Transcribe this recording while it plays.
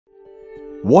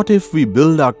What if we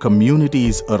build our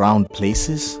communities around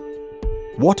places?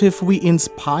 What if we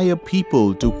inspire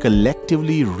people to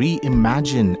collectively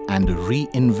reimagine and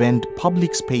reinvent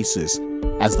public spaces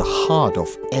as the heart of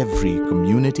every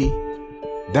community?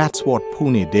 That's what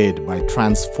Pune did by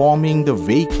transforming the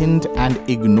vacant and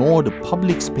ignored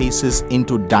public spaces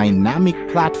into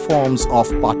dynamic platforms of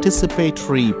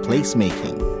participatory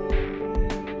placemaking.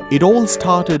 It all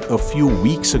started a few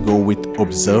weeks ago with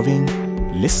observing,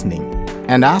 listening,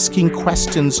 and asking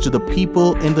questions to the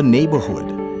people in the neighborhood.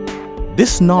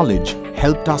 This knowledge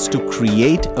helped us to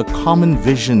create a common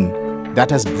vision that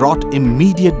has brought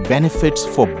immediate benefits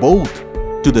for both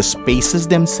to the spaces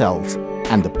themselves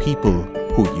and the people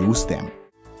who use them.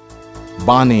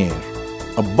 Baner,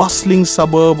 a bustling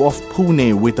suburb of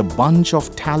Pune with a bunch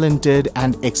of talented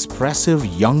and expressive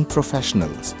young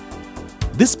professionals.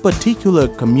 This particular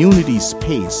community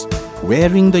space,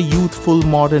 wearing the youthful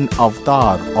modern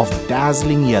avatar of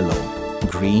dazzling yellow,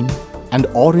 green, and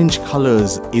orange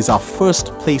colors, is our first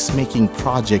placemaking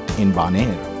project in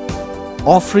Baner,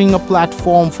 offering a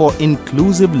platform for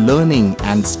inclusive learning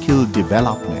and skill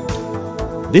development.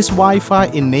 This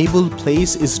Wi-Fi-enabled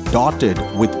place is dotted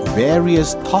with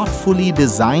various thoughtfully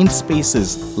designed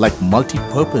spaces like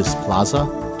multi-purpose plaza,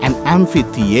 an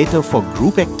amphitheater for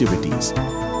group activities,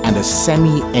 and a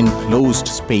semi-enclosed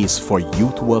space for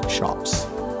youth workshops.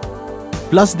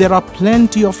 Plus, there are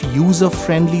plenty of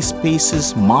user-friendly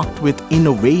spaces marked with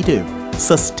innovative,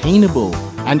 sustainable,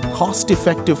 and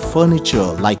cost-effective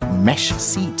furniture like mesh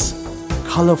seats,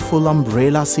 colorful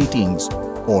umbrella seatings,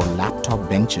 or laptop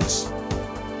benches.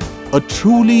 A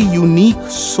truly unique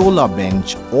solar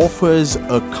bench offers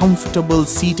a comfortable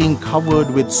seating covered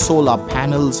with solar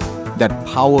panels that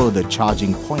power the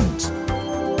charging points.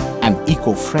 An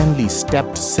eco-friendly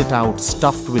stepped sit-out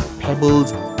stuffed with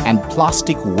pebbles and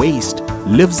plastic waste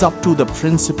lives up to the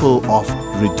principle of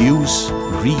reduce,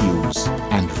 reuse,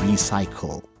 and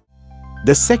recycle.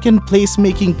 The second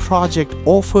placemaking project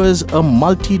offers a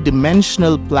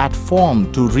multi-dimensional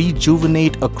platform to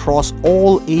rejuvenate across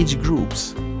all age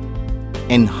groups.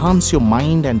 Enhance your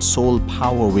mind and soul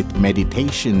power with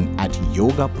meditation at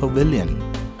Yoga Pavilion,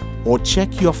 or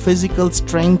check your physical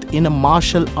strength in a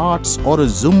martial arts or a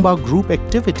Zumba group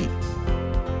activity.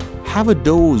 Have a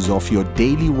dose of your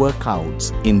daily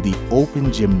workouts in the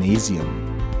open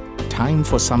gymnasium. Time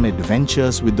for some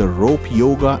adventures with the rope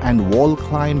yoga and wall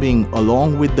climbing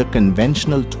along with the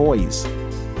conventional toys.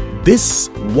 This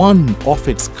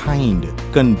one-of-its-kind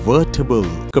convertible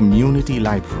community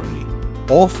library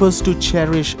offers to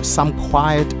cherish some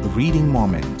quiet reading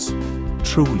moments.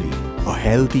 Truly, a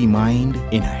healthy mind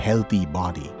in a healthy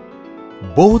body.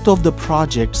 Both of the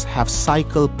projects have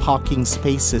cycle parking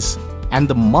spaces and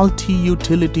the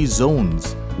multi-utility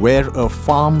zones where a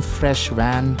farm fresh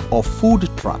van or food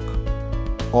truck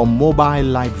or mobile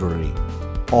library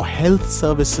or health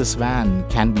services van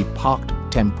can be parked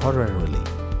temporarily.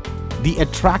 The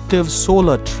attractive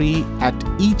solar tree at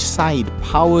each side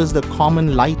powers the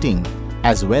common lighting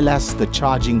as well as the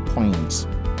charging points.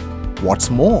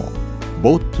 What's more,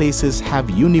 both places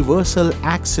have universal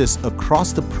access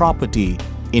across the property,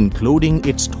 including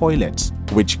its toilets,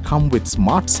 which come with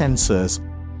smart sensors,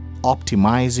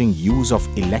 optimizing use of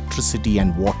electricity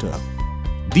and water.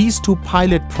 These two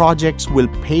pilot projects will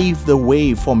pave the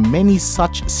way for many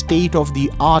such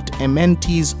state-of-the-art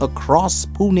amenities across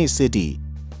Pune city.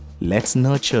 Let's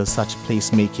nurture such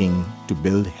placemaking to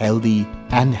build healthy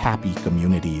and happy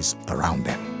communities around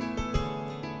them.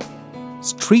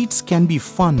 Streets can be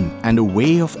fun and a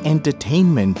way of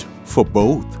entertainment for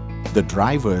both the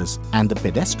drivers and the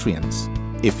pedestrians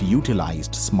if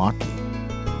utilized smartly.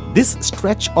 This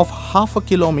stretch of half a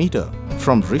kilometer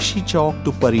from Rishi Chowk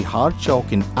to Parihaar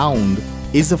Chowk in Aundh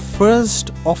is the first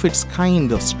of its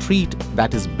kind of street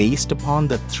that is based upon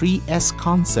the 3S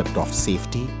concept of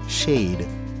safety, shade,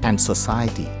 and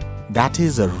society. That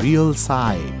is a real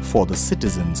sigh for the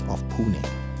citizens of Pune.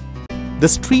 The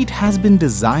street has been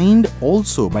designed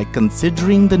also by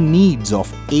considering the needs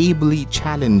of ably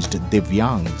challenged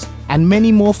Divyangs, and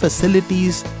many more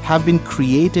facilities have been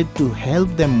created to help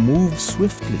them move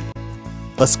swiftly.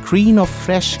 A screen of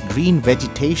fresh green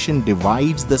vegetation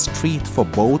divides the street for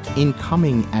both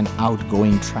incoming and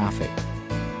outgoing traffic.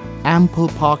 Ample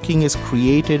parking is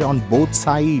created on both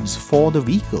sides for the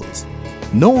vehicles.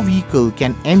 No vehicle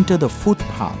can enter the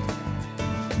footpath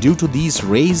due to these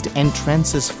raised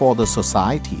entrances for the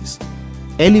societies.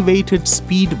 Elevated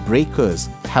speed breakers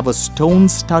have a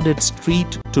stone-studded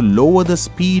street to lower the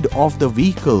speed of the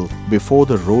vehicle before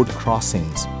the road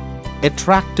crossings.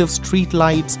 Attractive street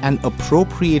lights and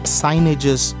appropriate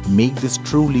signages make this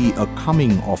truly a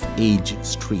coming-of-age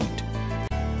street.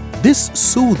 This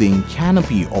soothing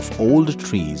canopy of old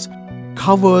trees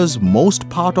covers most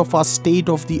part of our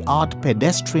state-of-the-art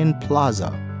pedestrian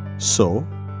plaza. So,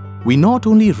 we not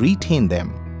only retain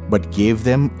them, but gave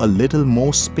them a little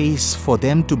more space for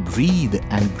them to breathe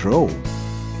and grow.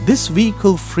 This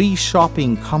vehicle-free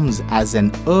shopping comes as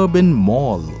an urban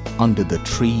mall under the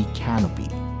tree canopy.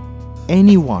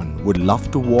 Anyone would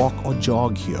love to walk or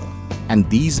jog here, and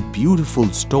these beautiful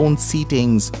stone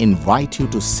seatings invite you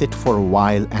to sit for a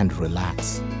while and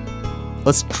relax.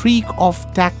 A streak of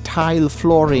tactile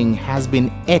flooring has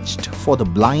been etched for the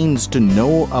blinds to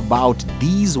know about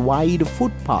these wide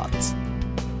footpaths.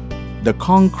 The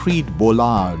concrete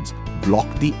bollards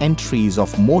block the entries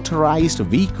of motorized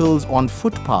vehicles on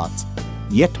footpaths,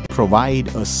 yet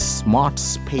provide a smart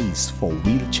space for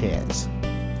wheelchairs.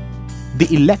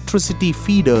 The electricity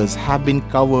feeders have been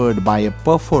covered by a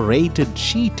perforated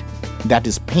sheet that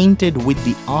is painted with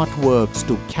the artworks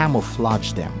to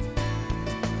camouflage them.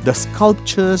 The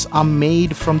sculptures are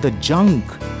made from the junk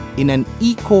in an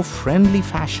eco-friendly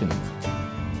fashion.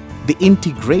 The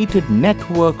integrated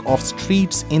network of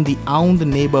streets in the Aundh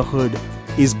neighbourhood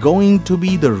is going to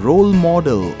be the role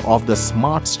model of the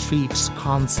smart streets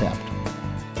concept.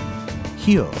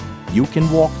 Here, you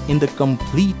can walk in the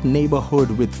complete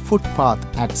neighbourhood with footpath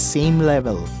at same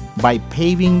level by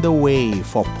paving the way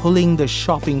for pulling the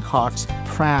shopping carts,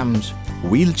 prams,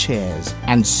 wheelchairs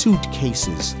and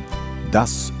suitcases,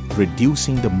 thus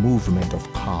reducing the movement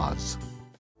of cars.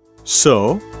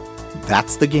 So,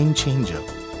 that's the game changer.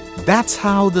 That's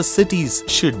how the cities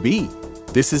should be.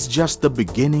 This is just the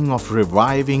beginning of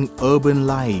reviving urban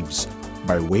lives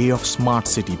by way of Smart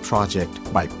City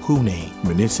project by Pune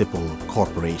Municipal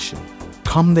Corporation.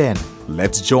 Come then,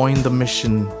 let's join the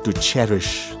mission to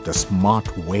cherish the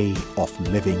smart way of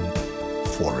living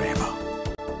forever.